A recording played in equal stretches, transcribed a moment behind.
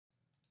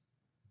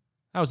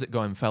How's it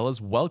going, fellas?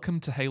 Welcome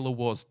to Halo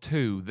Wars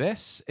 2.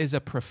 This is a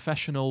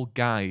professional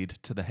guide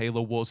to the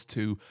Halo Wars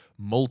 2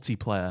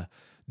 multiplayer,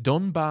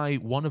 done by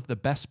one of the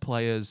best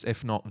players,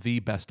 if not the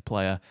best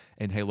player,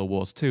 in Halo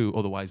Wars 2,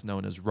 otherwise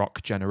known as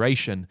Rock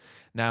Generation.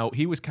 Now,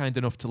 he was kind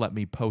enough to let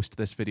me post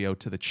this video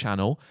to the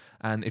channel,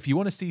 and if you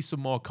want to see some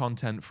more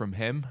content from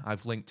him,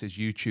 I've linked his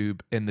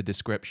YouTube in the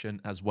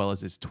description as well as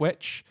his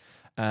Twitch.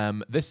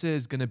 This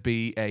is going to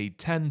be a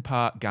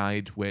 10-part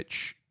guide,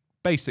 which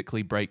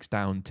basically breaks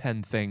down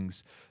 10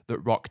 things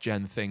that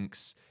RockGen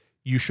thinks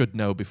you should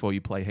know before you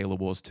play Halo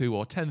Wars 2,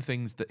 or 10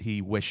 things that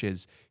he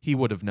wishes he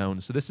would have known.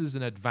 So this is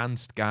an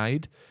advanced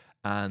guide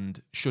and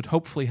should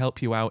hopefully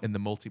help you out in the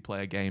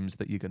multiplayer games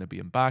that you're going to be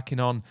embarking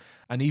on.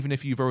 And even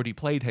if you've already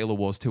played Halo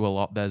Wars 2 a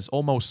lot, there's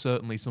almost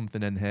certainly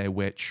something in here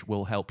which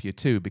will help you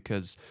too,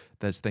 because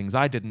there's things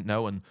I didn't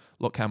know, and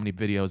look how many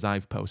videos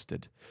I've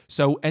posted.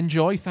 So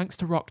enjoy, thanks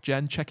to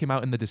RockGen, check him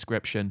out in the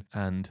description,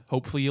 and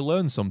hopefully you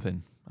learn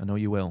something. I know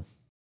you will.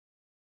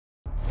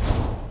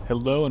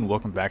 Hello and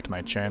welcome back to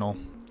my channel.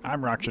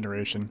 I'm Rock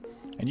Generation,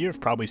 and you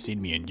have probably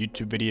seen me in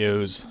YouTube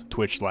videos,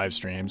 Twitch live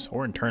streams,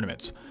 or in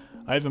tournaments.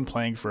 I've been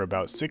playing for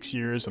about 6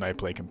 years and I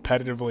play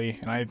competitively,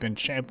 and I have been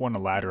Champ 1 a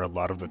ladder a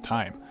lot of the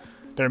time.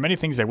 There are many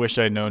things I wish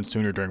I had known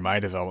sooner during my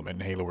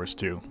development in Halo Wars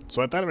 2,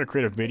 so I thought I would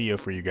create a video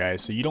for you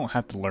guys so you don't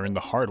have to learn the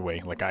hard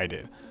way like I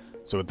did.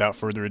 So without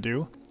further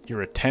ado, here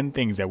are 10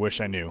 things I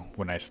wish I knew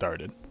when I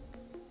started.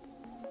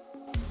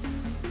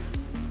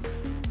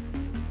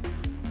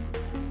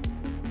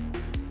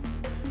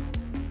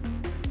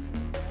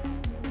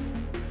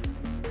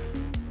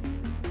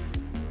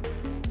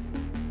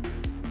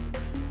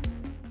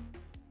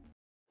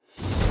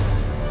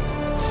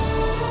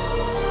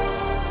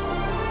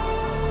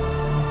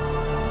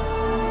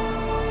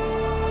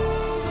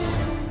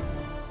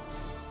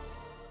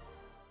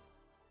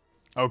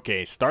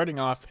 Okay, starting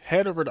off,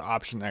 head over to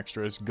Option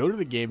Extras, go to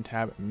the Game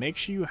tab, make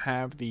sure you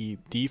have the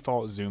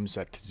default zoom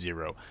set to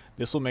 0.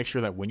 This will make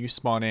sure that when you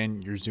spawn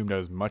in, you're zoomed out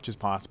as much as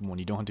possible and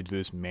you don't have to do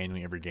this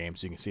manually every game,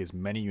 so you can see as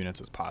many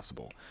units as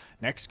possible.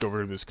 Next, go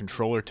over to this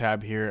Controller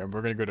tab here, and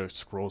we're going to go to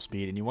Scroll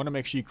Speed, and you want to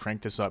make sure you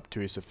crank this up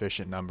to a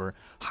sufficient number.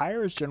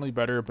 Higher is generally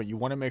better, but you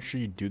want to make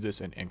sure you do this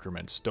in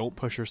increments. Don't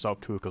push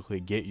yourself too quickly,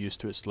 get used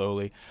to it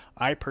slowly.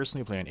 I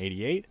personally play on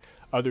 88,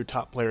 other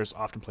top players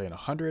often play on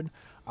 100.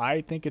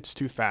 I think it's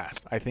too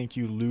fast. I think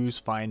you lose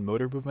fine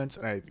motor movements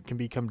and it can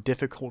become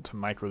difficult to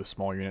micro the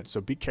small units, so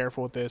be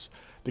careful with this.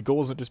 The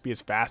goal isn't just be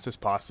as fast as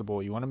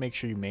possible. You want to make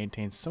sure you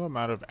maintain some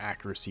amount of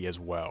accuracy as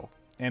well.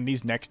 And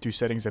these next two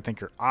settings I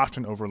think are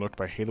often overlooked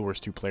by Halo Wars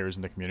 2 players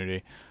in the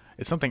community.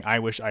 It's something I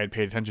wish I had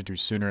paid attention to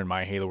sooner in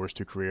my Halo Wars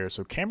 2 career.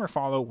 So camera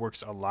follow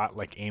works a lot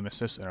like aim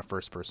assist in a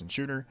first-person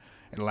shooter.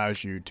 It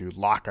allows you to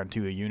lock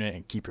onto a unit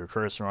and keep your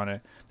cursor on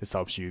it. This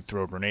helps you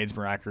throw grenades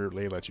more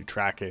accurately, lets you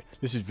track it.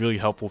 This is really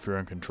helpful if you're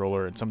in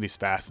controller and some of these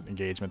fast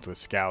engagements with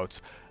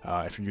scouts.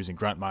 If you're using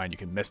grunt mine, you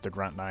can miss the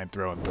grunt mine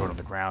throw and throw it on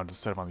the ground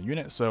instead of on the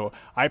unit. So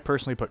I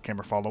personally put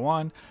camera follow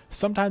on.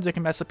 Sometimes it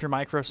can mess up your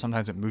micro,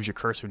 sometimes it moves your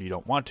cursor when you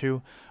don't want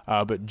to,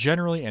 but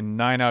generally in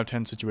 9 out of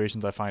 10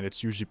 situations I find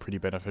it's usually pretty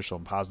beneficial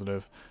and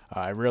positive.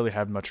 I rarely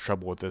have much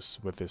trouble with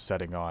this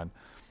setting on.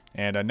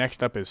 And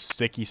next up is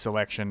sticky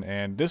selection,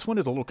 and this one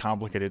is a little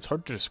complicated. It's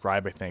hard to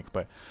describe, I think,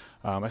 but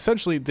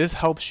essentially this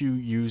helps you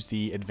use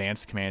the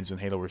advanced commands in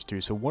Halo Wars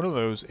 2. So one of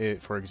those,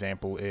 for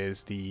example,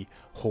 is the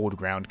hold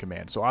ground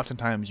command. So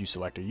oftentimes you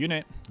select a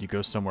unit, you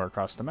go somewhere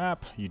across the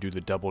map, you do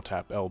the double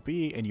tap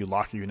LB, and you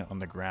lock your unit on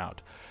the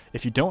ground.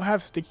 If you don't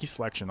have sticky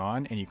selection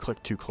on and you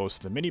click too close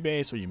to the mini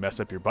base or you mess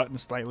up your button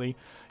slightly,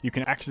 you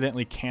can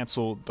accidentally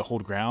cancel the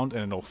hold ground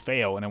and it'll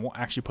fail and it won't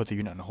actually put the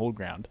unit on the hold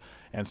ground.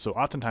 And so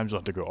oftentimes you'll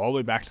have to go all the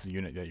way back to the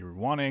unit that you were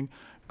wanting,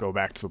 go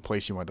back to the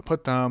place you wanted to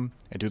put them,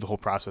 and do the whole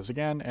process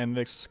again, and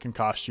this can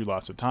cost you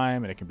lots of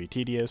time and it can be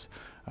tedious.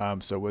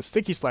 So with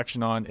sticky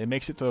selection on, it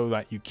makes it so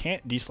that you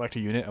can't deselect a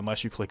unit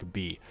unless you click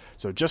B.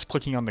 So just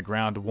clicking on the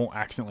ground won't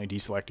accidentally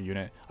deselect a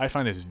unit. I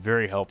find this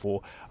very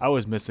helpful. I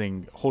was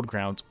missing hold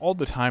grounds all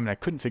the time and I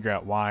couldn't figure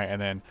out why, and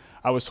then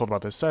I was told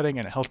about this setting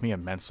and it helped me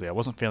immensely. I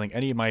wasn't failing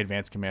any of my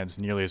advanced commands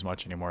nearly as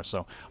much anymore,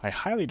 so I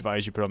highly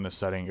advise you put on this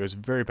setting. It was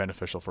very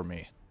beneficial for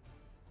me.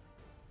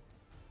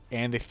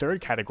 And the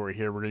third category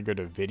here, we're going to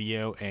go to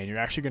video, and you're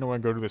actually going to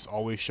want to go to this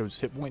always shows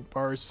hit point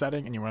bars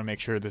setting, and you want to make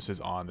sure this is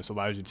on. This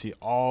allows you to see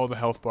all the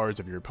health bars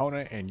of your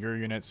opponent and your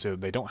unit, so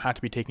they don't have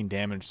to be taking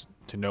damage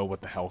to know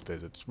what the health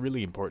is. It's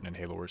really important in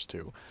Halo Wars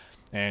 2.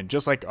 And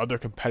just like other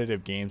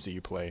competitive games that you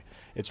play,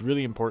 it's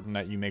really important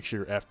that you make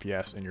sure your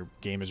FPS and your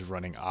game is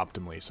running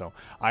optimally. So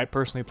I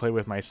personally play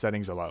with my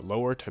settings a lot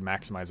lower to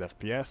maximize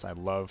FPS. I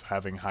love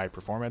having high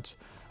performance.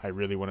 I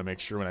really want to make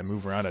sure when I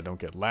move around I don't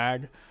get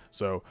lag.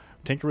 So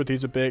tinker with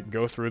these a bit,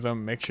 go through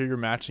them, make sure you're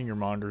matching your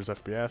monitor's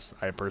FPS.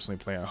 I personally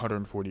play at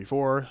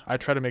 144. I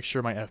try to make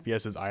sure my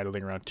FPS is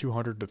idling around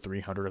 200 to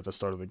 300 at the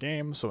start of the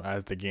game, so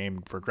as the game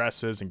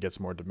progresses and gets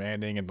more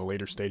demanding in the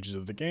later stages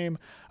of the game,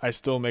 I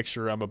still make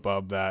sure I'm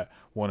above that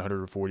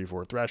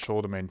 144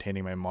 threshold and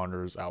maintaining my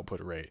monitor's output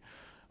rate.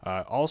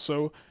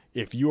 Also,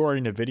 if you are a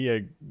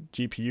NVIDIA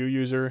GPU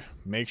user,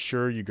 make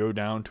sure you go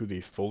down to the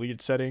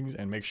foliage settings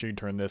and make sure you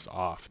turn this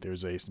off.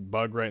 There's a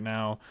bug right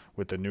now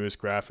with the newest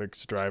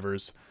graphics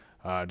drivers.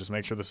 Just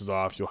make sure this is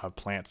off. You'll have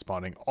plants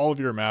spawning all of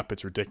your map.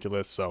 It's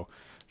ridiculous. So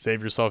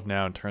save yourself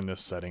now and turn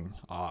this setting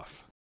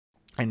off.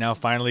 And now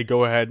finally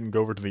go ahead and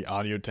go over to the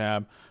audio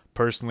tab.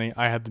 Personally,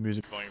 I had the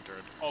music volume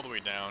turned all the way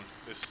down.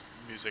 This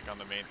music on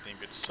the main theme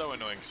gets so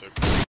annoying so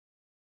quick.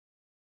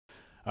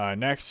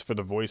 Next, for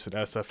the voice and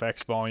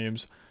SFX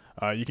volumes,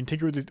 you can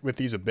tinker with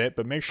these a bit,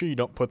 but make sure you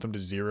don't put them to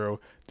 0.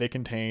 They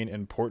contain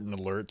important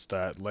alerts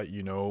that let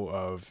you know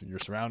of your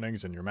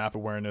surroundings and your map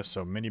awareness,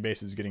 so mini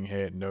bases getting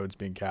hit, nodes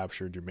being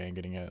captured, your main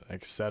getting hit,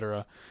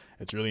 etc.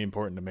 It's really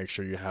important to make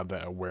sure you have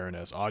that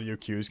awareness. Audio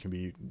cues can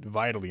be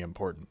vitally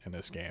important in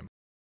this game.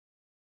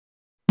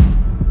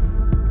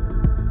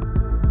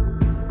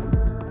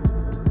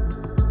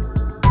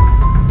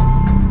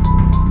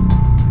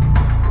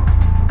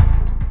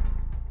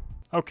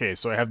 Okay,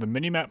 so I have the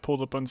minimap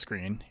pulled up on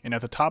screen, and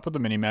at the top of the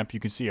minimap you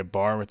can see a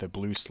bar with a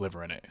blue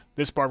sliver in it.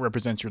 This bar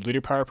represents your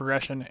leader power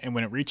progression, and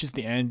when it reaches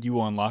the end you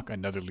will unlock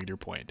another leader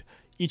point.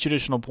 Each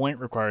additional point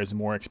requires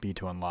more XP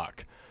to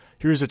unlock.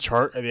 Here's a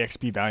chart of the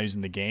XP values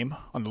in the game.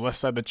 On the left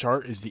side of the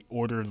chart is the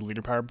order of the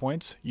leader power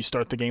points. You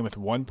start the game with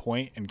 1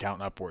 point and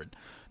count upward.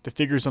 The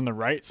figures on the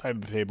right side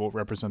of the table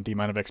represent the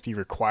amount of XP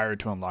required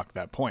to unlock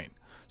that point.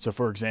 So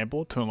for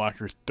example, to unlock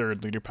your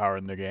 3rd leader power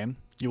in the game,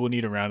 you will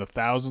need around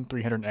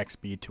 1,300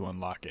 XP to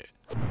unlock it.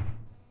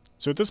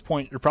 So at this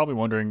point, you're probably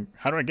wondering,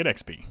 how do I get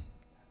XP?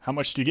 How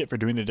much do you get for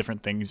doing the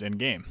different things in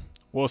game?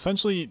 Well,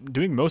 essentially,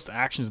 doing most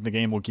actions in the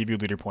game will give you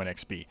leader point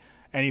XP.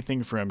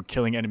 Anything from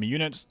killing enemy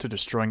units to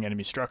destroying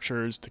enemy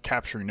structures to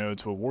capturing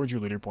nodes will award you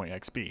leader point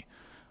XP.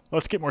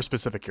 Let's get more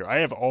specific here. I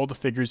have all the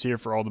figures here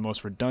for all the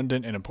most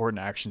redundant and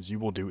important actions you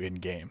will do in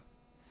game.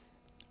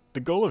 The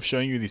goal of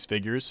showing you these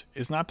figures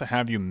is not to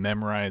have you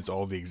memorize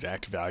all the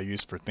exact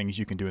values for things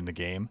you can do in the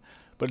game,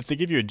 but it's to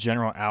give you a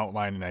general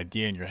outline and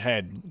idea in your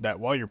head that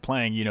while you're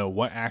playing, you know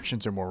what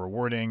actions are more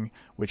rewarding,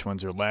 which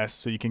ones are less,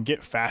 so you can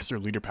get faster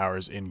leader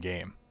powers in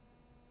game.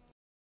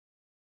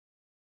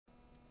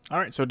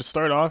 Alright, so to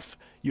start off,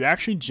 you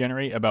actually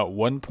generate about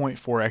 1.4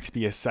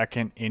 XP a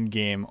second in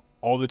game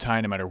all the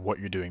time no matter what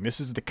you're doing. This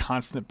is the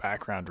constant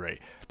background rate.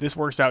 This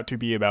works out to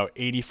be about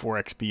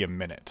 84 XP a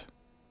minute.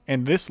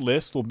 And this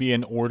list will be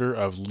in order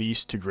of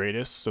least to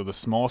greatest, so the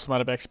smallest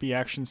amount of XP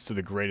actions to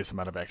the greatest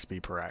amount of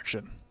XP per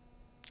action.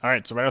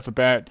 Alright, so right off the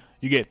bat,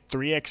 you get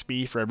 3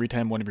 XP for every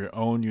time one of your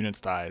own units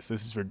dies.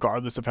 This is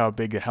regardless of how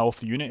big the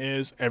health unit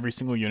is. Every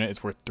single unit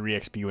is worth 3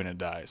 XP when it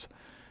dies.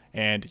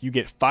 And you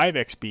get 5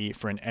 XP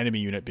for an enemy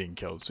unit being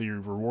killed. So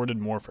you're rewarded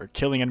more for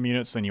killing enemy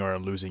units than you are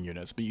losing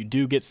units. But you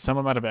do get some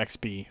amount of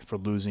XP for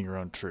losing your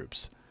own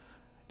troops.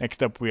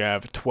 Next up we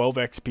have 12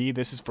 XP.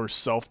 This is for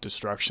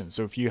self-destruction.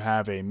 So if you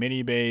have a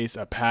mini base,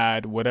 a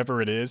pad,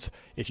 whatever it is,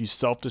 if you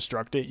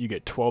self-destruct it, you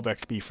get 12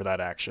 XP for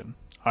that action.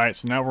 Alright,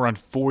 so now we're on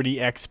 40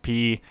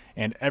 XP,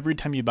 and every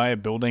time you buy a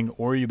building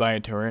or you buy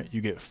a turret,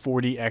 you get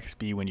 40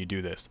 XP when you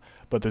do this.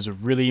 But there's a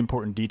really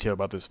important detail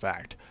about this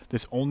fact.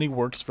 This only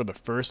works for the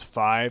first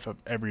 5 of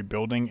every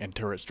building and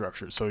turret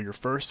structure. So your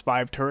first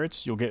 5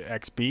 turrets, you'll get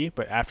XP,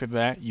 but after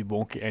that, you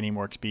won't get any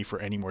more XP for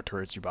any more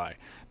turrets you buy.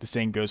 The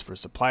same goes for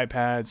supply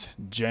pads,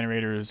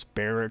 generators,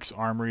 barracks,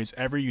 armories,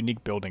 every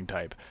unique building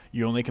type.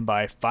 You only can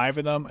buy 5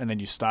 of them, and then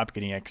you stop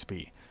getting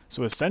XP.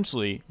 So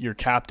essentially, you're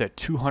capped at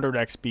 200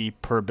 XP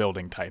per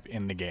building type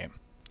in the game.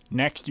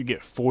 Next, you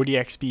get 40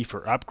 XP for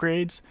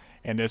upgrades,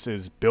 and this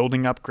is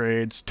building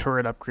upgrades,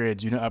 turret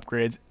upgrades, unit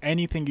upgrades,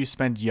 anything you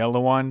spend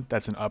yellow on,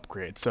 that's an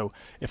upgrade. So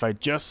if I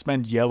just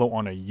spend yellow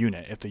on a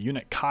unit, if the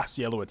unit costs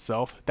yellow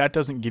itself, that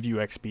doesn't give you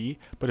XP,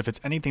 but if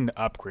it's anything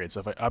to upgrade, so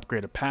if I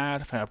upgrade a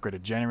pad, if I upgrade a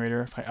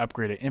generator, if I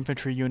upgrade an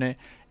infantry unit,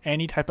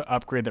 any type of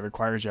upgrade that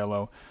requires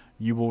yellow,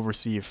 you will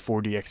receive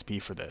 40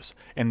 XP for this.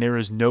 And there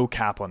is no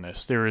cap on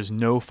this. There is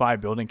no 5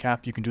 building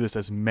cap. You can do this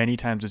as many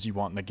times as you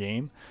want in the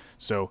game.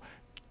 So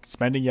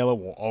spending yellow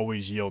will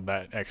always yield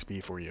that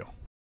XP for you.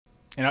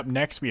 And up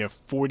next we have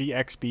 40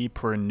 XP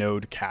per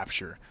node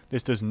capture.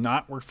 This does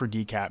not work for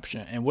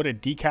decapture, and what a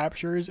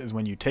decapture is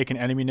when you take an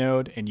enemy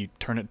node and you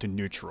turn it to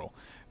neutral.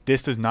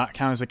 This does not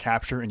count as a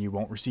capture and you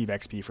won't receive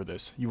XP for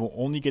this. You will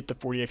only get the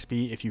 40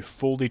 XP if you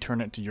fully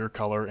turn it to your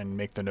color and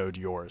make the node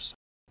yours.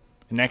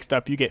 Next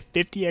up, you get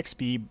 50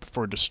 XP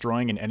for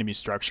destroying an enemy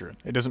structure.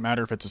 It doesn't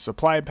matter if it's a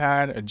supply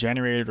pad, a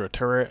generator, a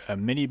turret, a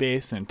mini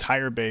base, an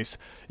entire base,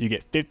 you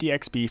get 50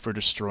 XP for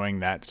destroying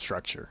that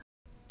structure.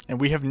 And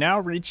we have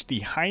now reached the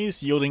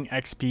highest yielding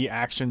XP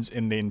actions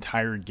in the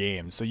entire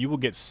game. So you will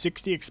get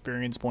 60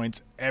 experience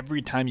points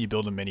every time you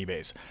build a mini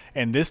base.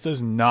 And this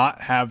does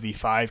not have the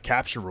 5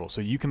 capture rule.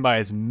 So you can buy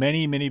as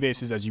many mini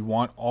bases as you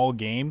want all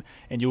game,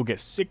 and you'll get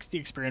 60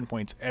 experience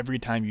points every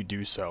time you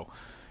do so.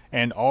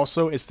 And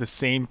also it's the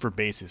same for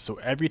bases. So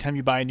every time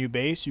you buy a new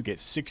base, you get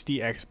 60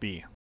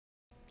 XP.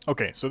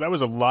 Okay, so that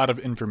was a lot of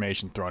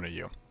information thrown at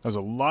you. That was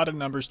a lot of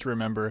numbers to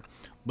remember.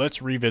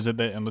 Let's revisit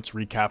that and let's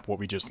recap what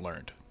we just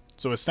learned.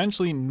 So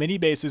essentially, mini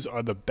bases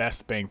are the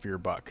best bang for your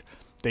buck.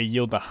 They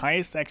yield the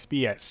highest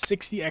XP at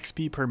 60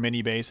 XP per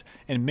mini base,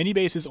 and mini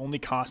bases only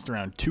cost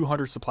around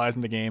 200 supplies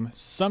in the game,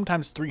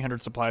 sometimes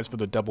 300 supplies for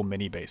the double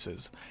mini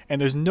bases. And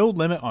there's no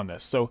limit on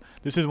this, so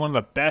this is one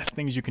of the best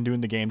things you can do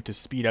in the game to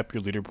speed up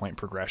your leader point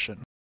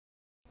progression.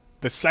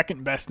 The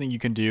second best thing you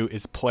can do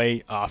is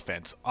play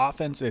offense.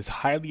 Offense is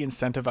highly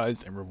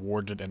incentivized and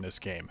rewarded in this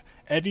game.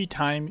 Every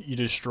time you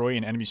destroy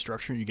an enemy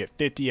structure, you get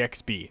 50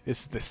 XP.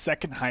 This is the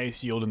second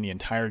highest yield in the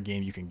entire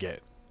game you can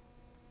get.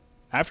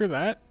 After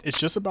that, it's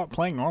just about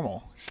playing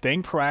normal,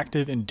 staying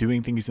proactive and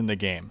doing things in the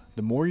game.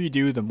 The more you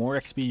do, the more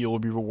XP you will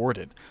be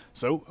rewarded.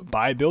 So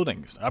buy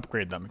buildings,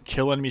 upgrade them,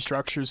 kill enemy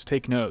structures,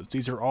 take nodes.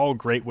 These are all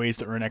great ways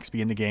to earn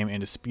XP in the game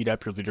and to speed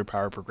up your leader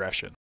power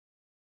progression.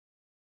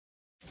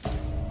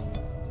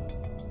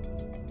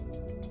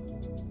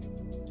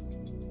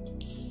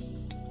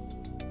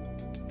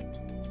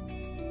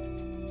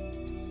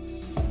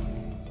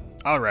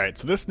 Alright,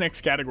 so this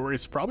next category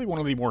is probably one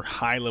of the more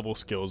high level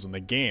skills in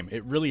the game.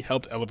 It really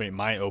helped elevate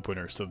my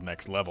openers to the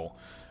next level.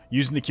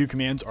 Using the Q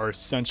commands are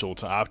essential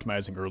to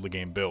optimizing early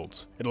game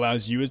builds. It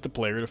allows you as the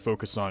player to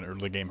focus on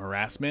early game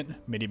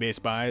harassment, mini base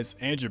buys,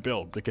 and your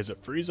build because it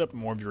frees up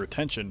more of your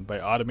attention by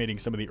automating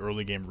some of the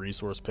early game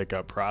resource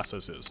pickup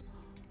processes.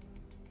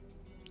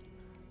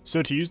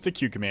 So to use the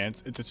Q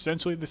commands, it's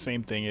essentially the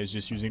same thing as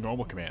just using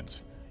normal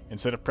commands.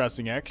 Instead of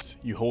pressing X,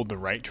 you hold the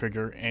right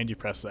trigger and you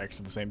press X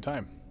at the same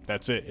time.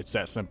 That's it, it's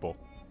that simple.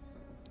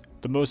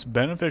 The most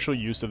beneficial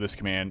use of this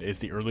command is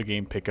the early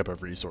game pickup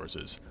of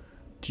resources.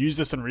 To use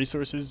this on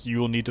resources, you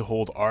will need to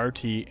hold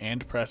RT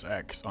and press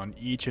X on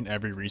each and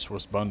every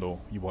resource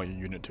bundle you want your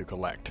unit to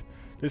collect.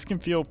 This can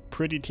feel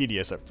pretty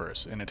tedious at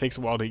first, and it takes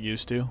a while to get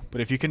used to,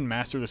 but if you can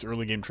master this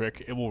early game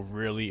trick, it will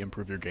really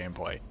improve your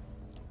gameplay.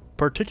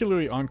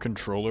 Particularly on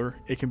controller,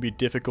 it can be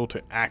difficult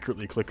to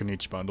accurately click on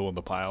each bundle in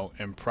the pile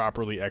and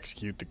properly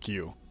execute the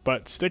Q.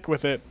 But stick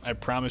with it, I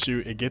promise you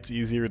it gets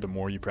easier the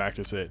more you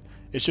practice it.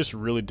 It's just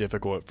really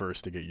difficult at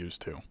first to get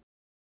used to.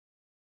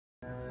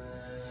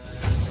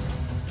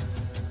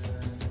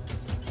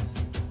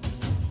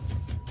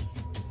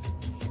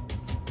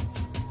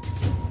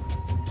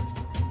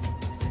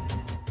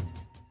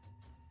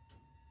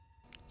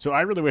 So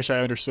I really wish I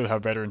understood how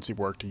veterancy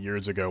worked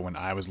years ago when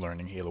I was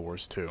learning Halo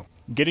Wars 2.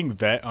 Getting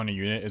vet on a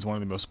unit is one of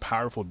the most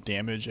powerful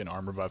damage and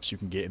armor buffs you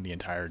can get in the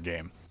entire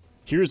game.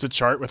 Here's the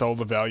chart with all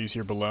the values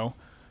here below.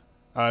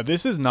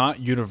 This is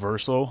not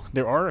universal.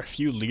 There are a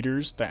few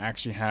leaders that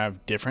actually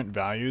have different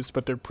values,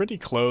 but they're pretty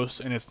close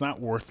and it's not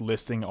worth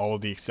listing all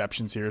of the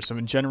exceptions here. So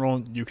in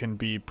general, you can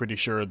be pretty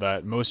sure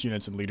that most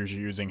units and leaders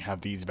you're using have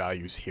these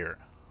values here.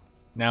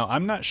 Now,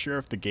 I'm not sure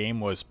if the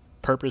game was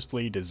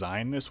purposely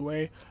designed this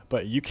way,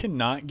 but you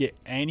cannot get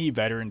any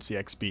veterancy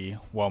XP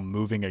while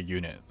moving a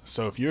unit.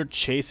 So if you're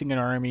chasing an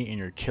army and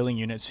you're killing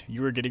units,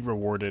 you are getting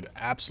rewarded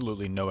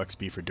absolutely no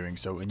XP for doing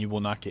so, and you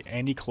will not get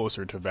any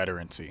closer to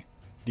veterancy.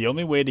 The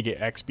only way to get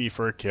XP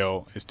for a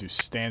kill is to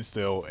stand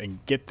still and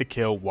get the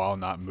kill while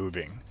not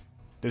moving.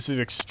 This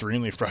is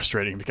extremely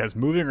frustrating because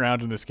moving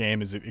around in this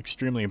game is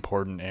extremely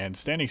important and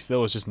standing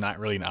still is just not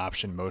really an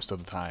option most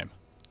of the time.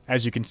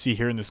 As you can see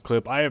here in this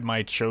clip, I have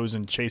my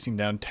Chosen chasing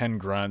down 10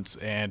 grunts,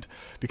 and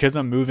because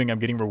I'm moving, I'm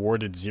getting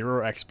rewarded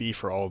 0 XP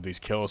for all of these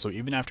kills. So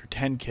even after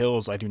 10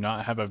 kills, I do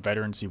not have a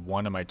veterancy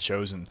 1 on my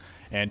Chosen,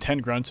 and 10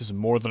 grunts is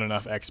more than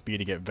enough XP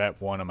to get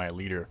vet 1 on my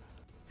leader.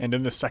 And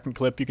in the second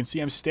clip, you can see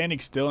I'm standing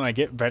still and I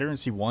get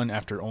veterancy 1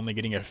 after only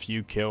getting a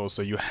few kills.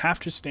 So you have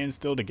to stand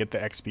still to get the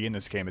XP in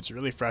this game. It's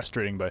really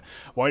frustrating, but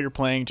while you're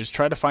playing, just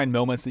try to find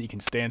moments that you can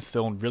stand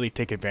still and really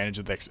take advantage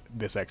of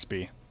this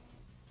XP.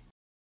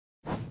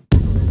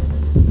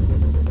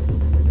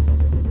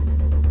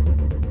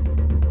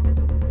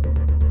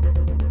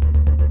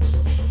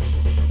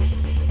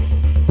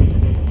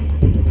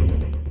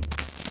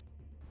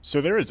 So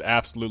there is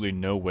absolutely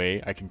no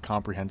way I can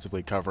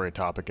comprehensively cover a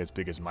topic as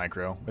big as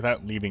Micro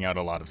without leaving out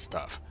a lot of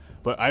stuff.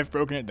 But I've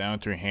broken it down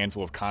to a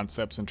handful of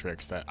concepts and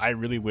tricks that I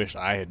really wish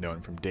I had known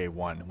from day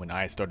one when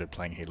I started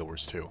playing Halo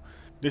Wars 2.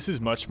 This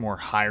is much more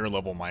higher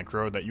level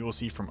Micro that you will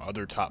see from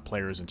other top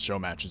players in show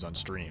matches on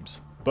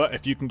streams. But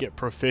if you can get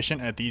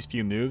proficient at these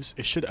few moves,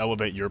 it should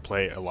elevate your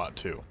play a lot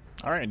too.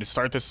 Alright, to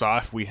start this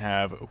off, we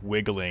have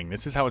wiggling.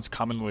 This is how it's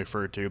commonly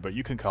referred to, but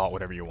you can call it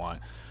whatever you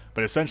want.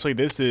 But essentially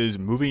this is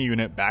moving a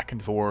unit back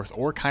and forth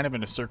or kind of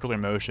in a circular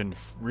motion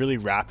really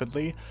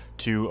rapidly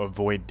to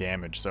avoid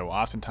damage. So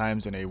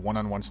oftentimes in a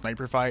one-on-one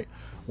sniper fight,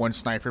 one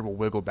sniper will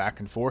wiggle back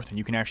and forth and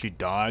you can actually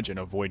dodge and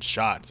avoid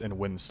shots and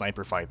win the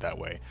sniper fight that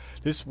way.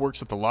 This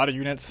works with a lot of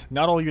units.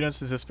 Not all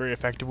units is this very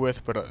effective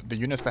with, but the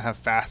units that have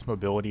fast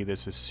mobility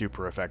this is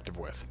super effective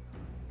with.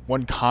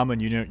 One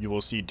common unit you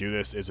will see do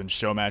this is in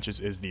show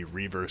matches is the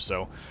Reaver.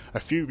 So a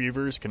few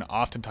Reavers can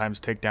oftentimes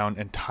take down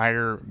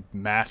entire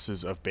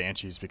masses of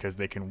Banshees because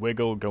they can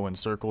wiggle, go in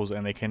circles,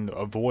 and they can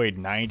avoid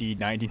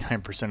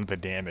 90-99% of the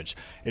damage.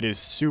 It is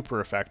super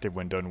effective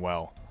when done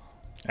well.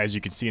 As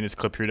you can see in this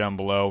clip here down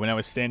below, when I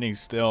was standing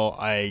still,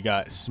 I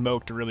got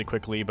smoked really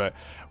quickly, but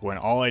when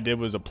all I did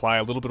was apply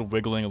a little bit of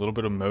wiggling, a little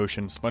bit of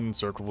motion, spun in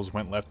circles,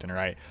 went left and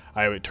right,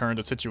 I turned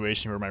a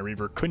situation where my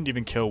Reaver couldn't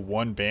even kill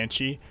one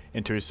Banshee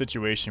into a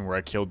situation where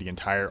I killed the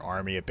entire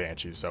army of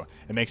Banshees. So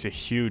it makes a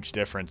huge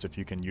difference if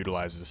you can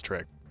utilize this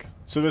trick.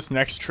 So this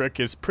next trick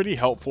is pretty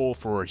helpful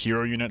for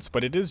hero units,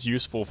 but it is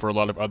useful for a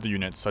lot of other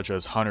units such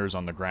as hunters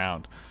on the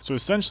ground. So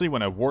essentially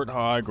when a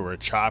Warthog or a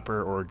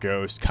Chopper or a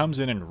Ghost comes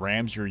in and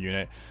rams your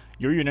unit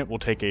will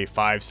take a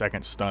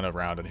 5-second stun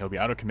around and he'll be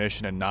out of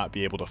commission and not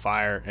be able to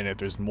fire. And if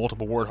there's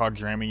multiple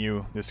Warthogs ramming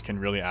you, this can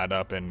really add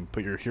up and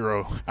put your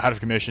hero out of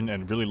commission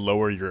and really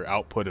lower your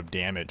output of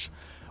damage.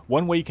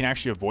 One way you can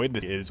actually avoid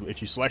this is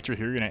if you select your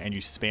hero unit and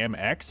you spam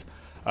X,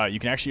 you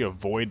can actually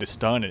avoid the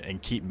stun and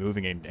keep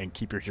moving and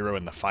keep your hero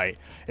in the fight.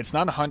 It's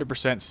not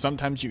 100%,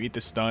 sometimes you eat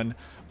the stun,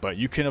 but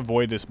you can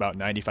avoid this about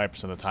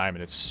 95% of the time,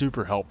 and it's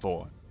super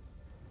helpful.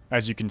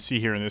 As you can see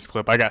here in this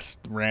clip, I got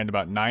rammed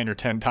about 9 or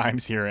 10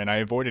 times here, and I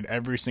avoided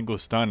every single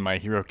stun. My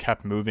hero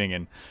kept moving,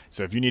 and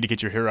so if you need to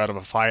get your hero out of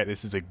a fight,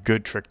 this is a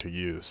good trick to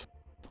use.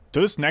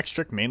 So this next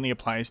trick mainly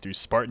applies to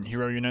Spartan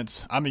hero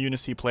units. I'm a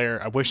Unicy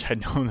player. I wish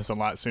I'd known this a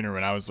lot sooner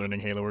when I was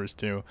learning Halo Wars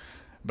 2.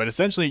 But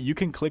essentially, you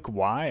can click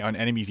Y on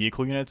enemy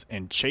vehicle units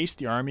and chase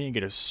the army and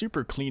get a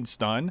super clean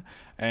stun,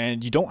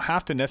 and you don't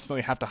have to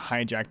necessarily have to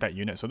hijack that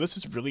unit. So this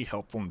is really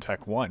helpful in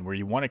Tech 1, where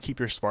you want to keep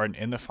your Spartan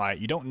in the fight.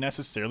 You don't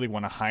necessarily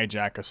want to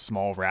hijack a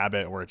small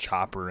rabbit or a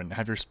chopper and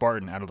have your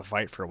Spartan out of the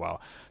fight for a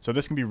while. So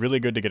this can be really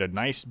good to get a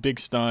nice big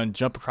stun,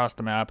 jump across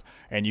the map,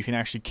 and you can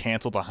actually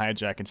cancel the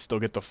hijack and still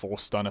get the full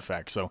stun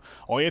effect. So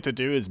all you have to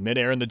do is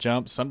mid-air in the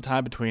jump,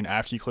 sometime between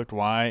after you clicked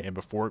Y and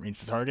before it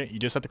meets the target, you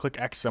just have to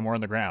click X somewhere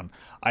on the ground.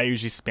 I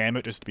usually spam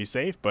it just to be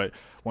safe, but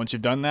once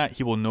you've done that,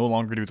 he will no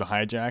longer do the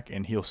hijack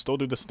and he'll still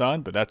do the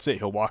stun, but that's it.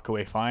 He'll walk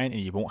away fine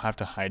and you won't have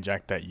to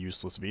hijack that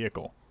useless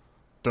vehicle.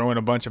 Throw in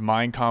a bunch of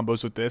mine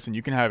combos with this and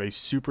you can have a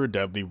super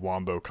deadly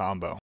wombo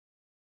combo.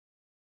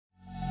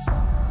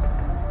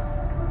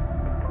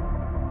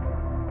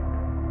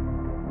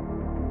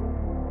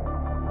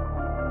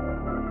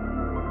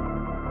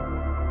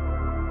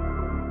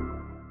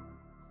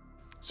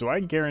 So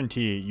I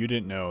guarantee you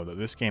didn't know that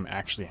this game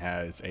actually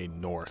has a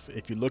north.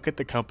 If you look at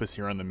the compass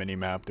here on the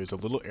minimap, there's a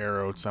little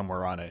arrow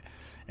somewhere on it,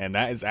 and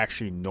that is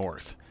actually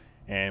north.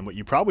 And what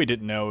you probably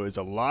didn't know is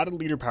a lot of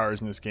leader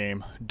powers in this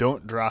game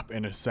don't drop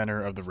in the center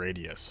of the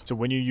radius. So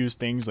when you use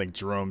things like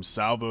Jerome's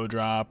salvo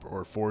drop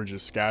or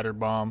Forge's scatter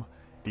bomb,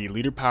 the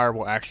leader power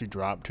will actually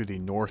drop to the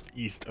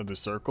northeast of the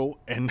circle,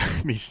 and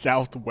the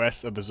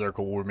southwest of the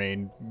circle will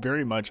remain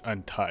very much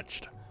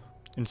untouched.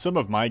 In some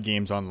of my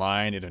games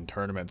online and in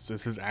tournaments,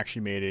 this has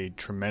actually made a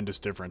tremendous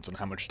difference in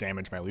how much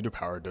damage my leader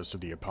power does to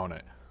the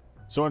opponent.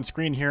 So on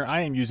screen here,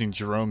 I am using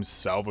Jerome's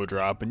salvo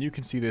drop, and you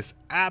can see this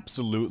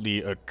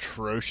absolutely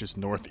atrocious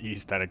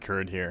northeast that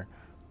occurred here.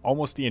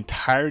 Almost the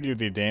entirety of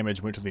the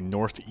damage went to the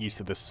northeast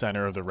of the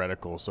center of the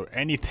reticle, so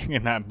anything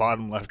in that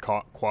bottom left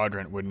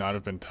quadrant would not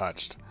have been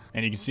touched.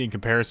 And you can see in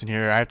comparison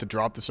here, I have to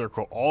drop the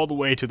circle all the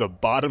way to the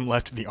bottom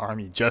left of the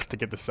army just to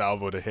get the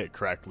salvo to hit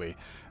correctly.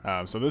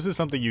 So this is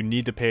something you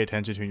need to pay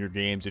attention to in your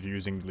games if you're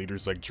using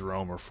leaders like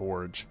Jerome or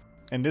Forge.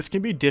 And this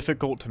can be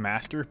difficult to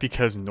master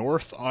because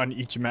north on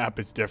each map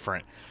is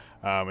different.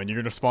 And you're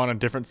going to spawn on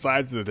different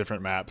sides of the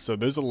different maps. So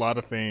there's a lot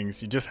of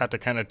things. You just have to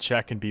kind of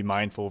check and be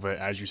mindful of it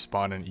as you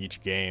spawn in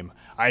each game.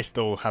 I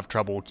still have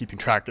trouble keeping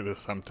track of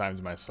this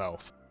sometimes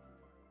myself.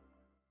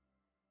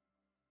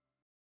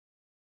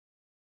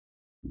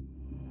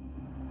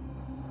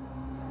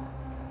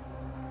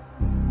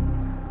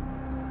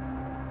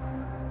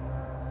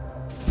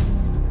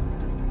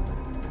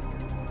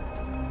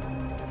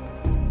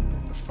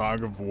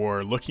 Fog of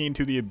War, looking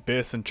into the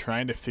abyss and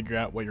trying to figure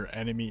out what your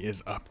enemy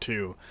is up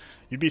to.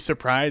 You'd be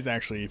surprised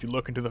actually, if you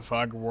look into the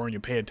Fog of War and you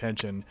pay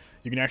attention,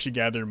 you can actually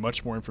gather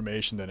much more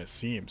information than it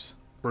seems.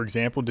 For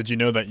example, did you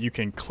know that you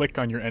can click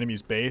on your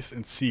enemy's base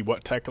and see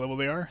what tech level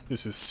they are?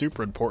 This is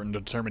super important to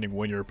determining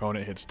when your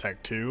opponent hits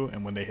Tech 2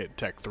 and when they hit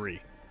Tech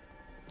 3.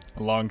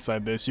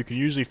 Alongside this, you can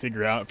usually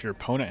figure out if your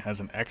opponent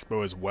has an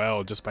Expo as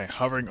well. Just by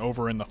hovering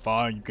over in the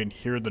fog, you can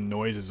hear the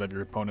noises of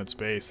your opponent's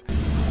base.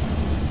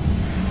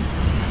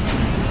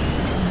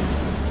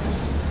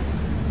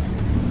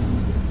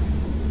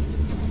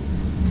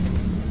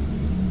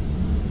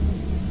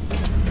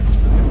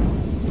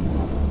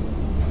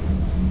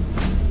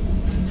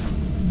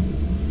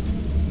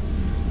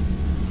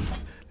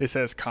 This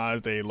has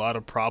caused a lot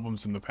of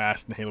problems in the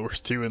past in Halo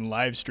Wars 2 in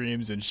live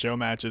streams and show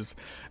matches.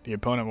 The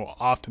opponent will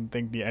often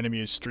think the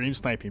enemy is stream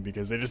sniping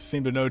because they just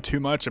seem to know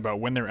too much about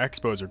when their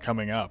expos are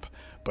coming up.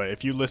 But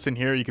if you listen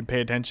here, you can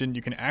pay attention,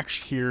 you can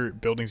actually hear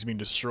buildings being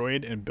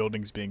destroyed and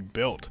buildings being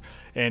built.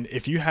 And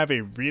if you have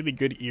a really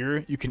good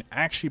ear, you can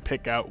actually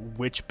pick out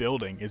which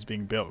building is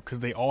being built because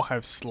they all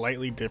have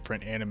slightly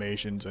different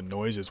animations and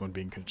noises when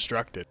being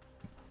constructed.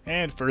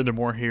 And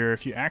furthermore here,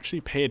 if you actually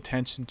pay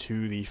attention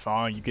to the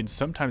fog, you can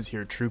sometimes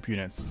hear troop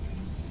units.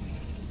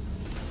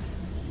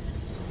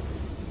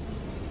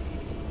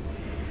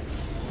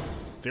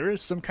 There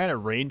is some kind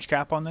of range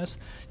cap on this.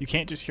 You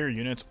can't just hear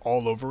units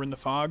all over in the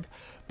fog,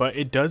 but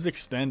it does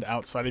extend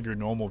outside of your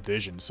normal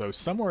vision. So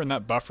somewhere in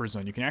that buffer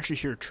zone, you can actually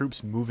hear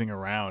troops moving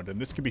around, and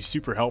this can be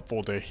super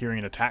helpful to hearing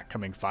an attack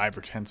coming 5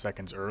 or 10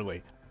 seconds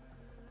early.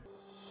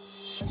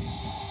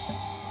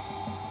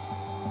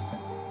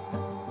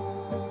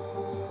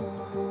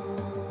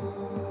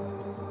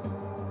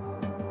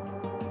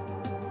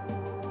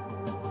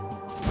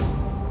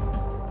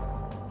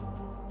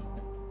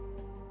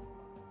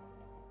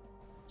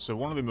 So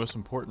one of the most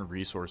important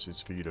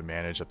resources for you to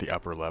manage at the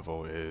upper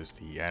level is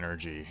the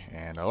energy,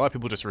 and a lot of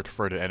people just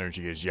refer to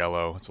energy as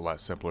yellow. It's a lot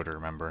simpler to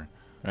remember.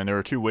 And there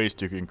are two ways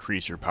to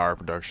increase your power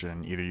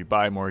production. Either you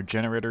buy more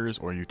generators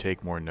or you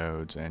take more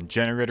nodes, and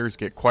generators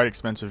get quite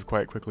expensive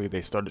quite quickly.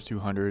 They start at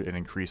 200 and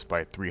increase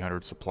by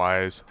 300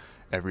 supplies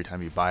every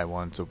time you buy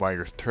one. So by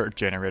your third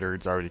generator,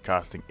 it's already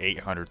costing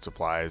 800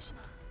 supplies.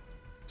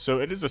 So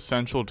it is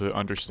essential to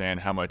understand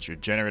how much your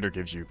generator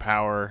gives you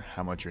power,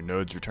 how much your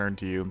nodes return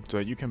to you, so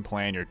that you can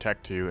plan your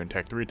Tech 2 and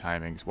Tech 3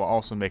 timings while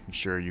also making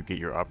sure you get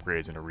your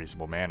upgrades in a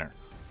reasonable manner.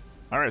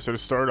 Alright, so to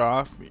start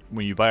off,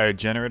 when you buy a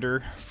generator,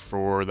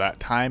 for that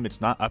time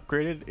it's not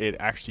upgraded, it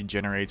actually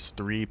generates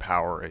 3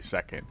 power a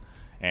second.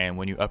 And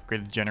when you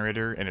upgrade the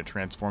generator and it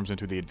transforms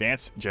into the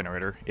advanced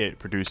generator, it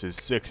produces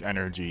 6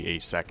 energy a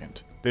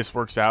second. This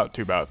works out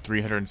to about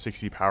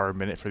 360 power a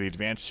minute for the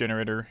advanced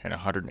generator and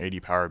 180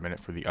 power a minute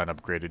for the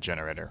unupgraded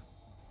generator.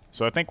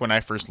 So I think when I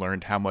first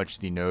learned how much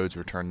the nodes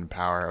return in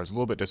power, I was a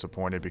little bit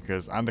disappointed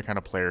because I'm the kind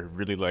of player who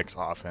really likes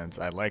offense.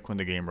 I like when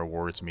the game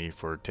rewards me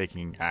for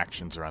taking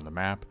actions around the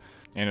map,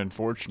 and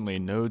unfortunately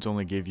nodes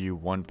only give you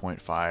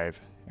 1.5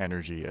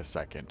 energy a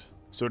second.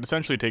 So it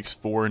essentially takes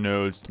 4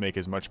 nodes to make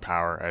as much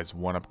power as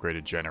one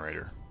upgraded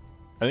generator.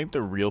 I think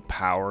the real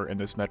power in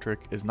this metric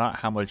is not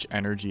how much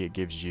energy it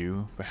gives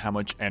you, but how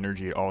much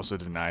energy it also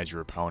denies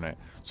your opponent.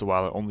 So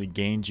while it only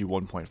gains you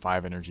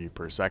 1.5 energy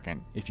per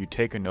second, if you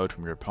take a node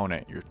from your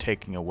opponent, you're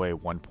taking away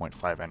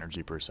 1.5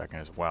 energy per second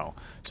as well.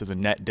 So the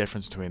net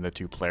difference between the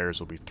two players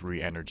will be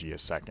 3 energy a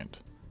second.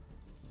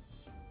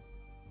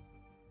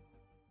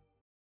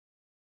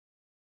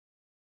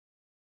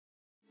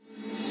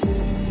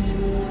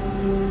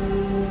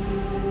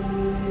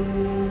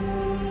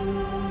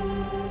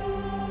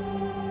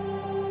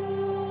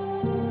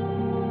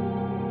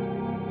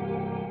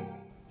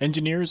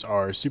 Engineers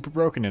are super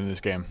broken in this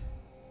game.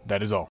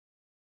 That is all.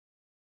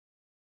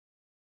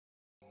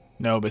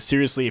 No, but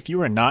seriously, if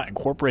you are not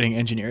incorporating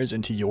engineers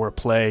into your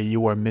play,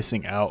 you are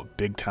missing out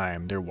big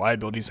time. Their Y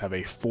abilities have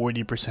a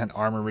 40%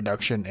 armor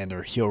reduction and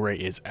their heal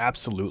rate is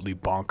absolutely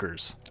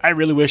bonkers. I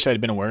really wish I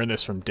had been aware of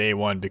this from day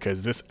one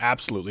because this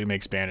absolutely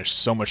makes Banish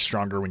so much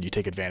stronger when you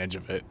take advantage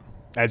of it.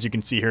 As you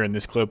can see here in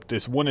this clip,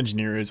 this one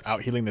engineer is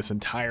out healing this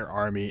entire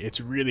army. It's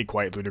really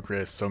quite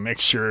ludicrous, so make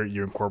sure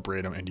you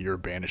incorporate them into your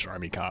Banish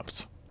army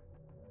comps.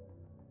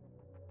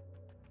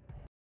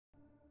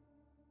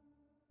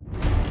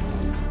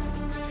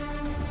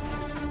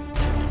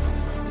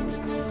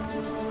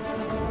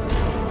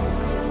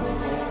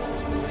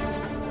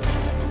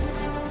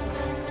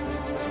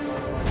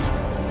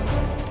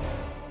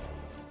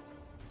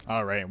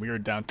 Alright, we are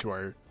down to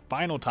our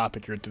final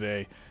topic here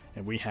today,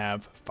 and we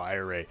have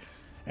fire rate.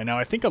 And now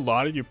I think a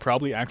lot of you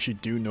probably actually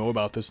do know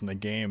about this in the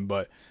game,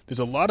 but there's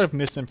a lot of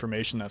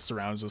misinformation that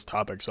surrounds this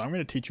topic, so I'm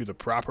going to teach you the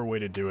proper way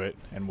to do it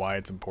and why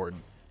it's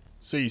important.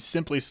 So you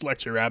simply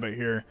select your rabbit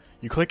here,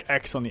 you click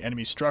X on the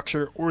enemy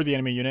structure or the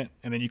enemy unit,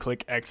 and then you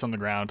click X on the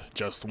ground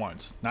just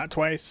once. Not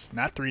twice,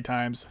 not 3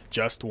 times,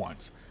 just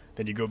once.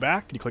 Then you go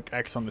back, you click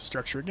X on the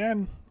structure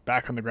again,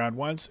 back on the ground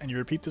once, and you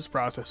repeat this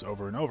process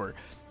over and over.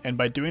 And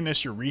by doing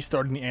this, you're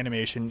restarting the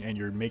animation and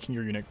you're making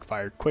your unit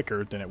fire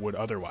quicker than it would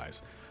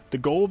otherwise. The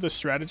goal of this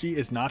strategy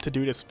is not to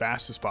do it as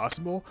fast as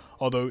possible,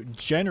 although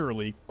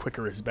generally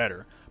quicker is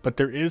better. But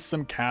there is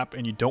some cap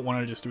and you don't want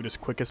to just do it as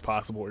quick as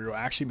possible or you'll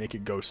actually make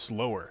it go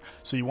slower.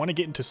 So you want to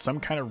get into some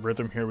kind of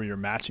rhythm here where you're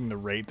matching the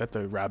rate that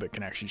the rabbit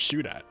can actually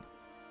shoot at.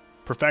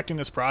 Perfecting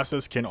this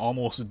process can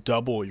almost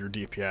double your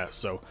DPS,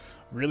 so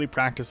really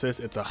practice this.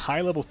 It's a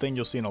high level thing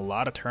you'll see in a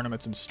lot of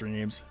tournaments and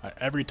streams.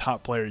 Every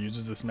top player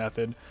uses this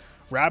method.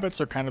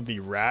 Rabbits are kind of the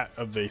rat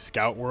of the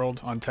scout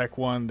world on Tech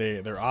 1.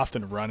 They're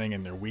often running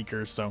and they're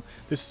weaker, so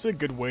this is a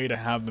good way to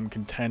have them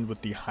contend with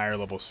the higher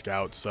level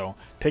scouts. So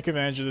take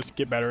advantage of this,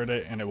 get better at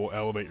it, and it will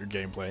elevate your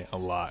gameplay a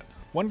lot.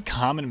 One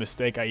common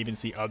mistake I even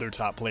see other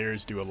top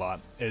players do a lot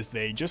is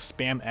they just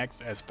spam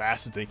X as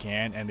fast as they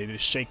can and they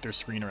just shake their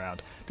screen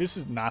around. This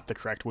is not the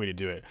correct way to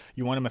do it.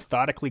 You want to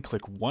methodically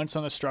click once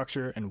on the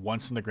structure and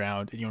once on the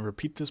ground, and you want to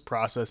repeat this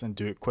process and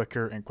do it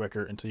quicker and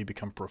quicker until you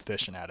become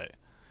proficient at it.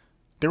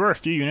 There are a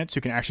few units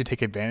who can actually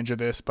take advantage of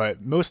this,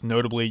 but most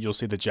notably you'll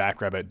see the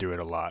Jackrabbit do it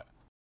a lot.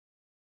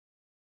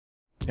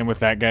 And with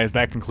that, guys,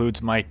 that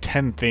concludes my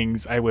 10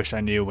 things I wish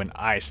I knew when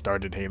I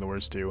started Halo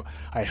Wars 2.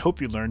 I hope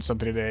you learned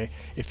something today.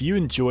 If you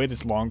enjoy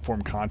this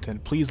long-form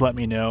content, please let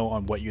me know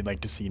on what you'd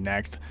like to see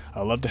next.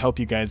 I'd love to help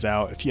you guys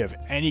out. If you have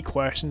any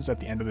questions at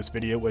the end of this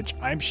video, which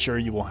I'm sure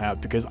you will have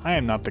because I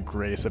am not the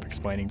greatest at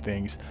explaining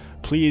things,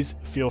 please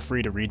feel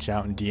free to reach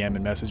out and DM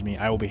and message me.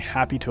 I will be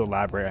happy to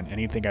elaborate on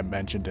anything I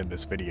mentioned in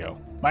this video.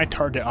 My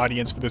target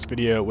audience for this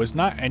video was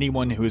not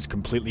anyone who is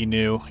completely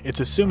new. It's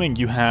assuming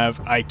you have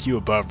IQ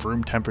above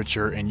room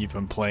temperature and you've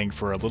been playing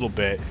for a little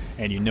bit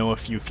and you know a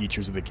few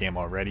features of the game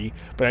already,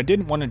 but I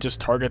didn't want to just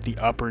target the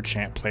upper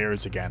champ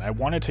players again. I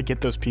wanted to get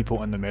those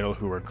people in the middle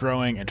who are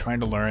growing and trying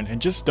to learn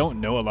and just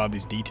don't know a lot of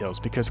these details,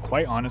 because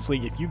quite honestly,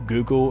 if you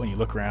Google and you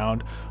look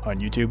around on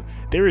YouTube,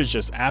 there is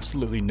just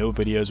absolutely no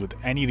videos with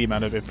any of the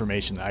amount of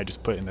information that I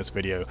just put in this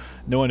video.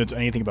 No one knows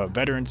anything about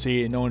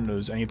veterancy, no one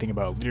knows anything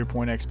about leader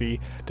point XP.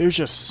 There's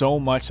just so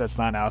much that's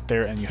not out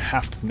there, and you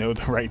have to know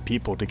the right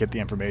people to get the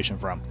information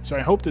from. So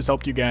I hope this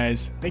helped you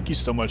guys. Thank you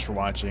so much for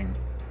watching.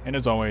 And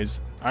as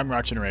always, I'm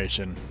Rock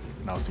Generation,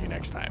 and I'll see you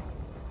next time.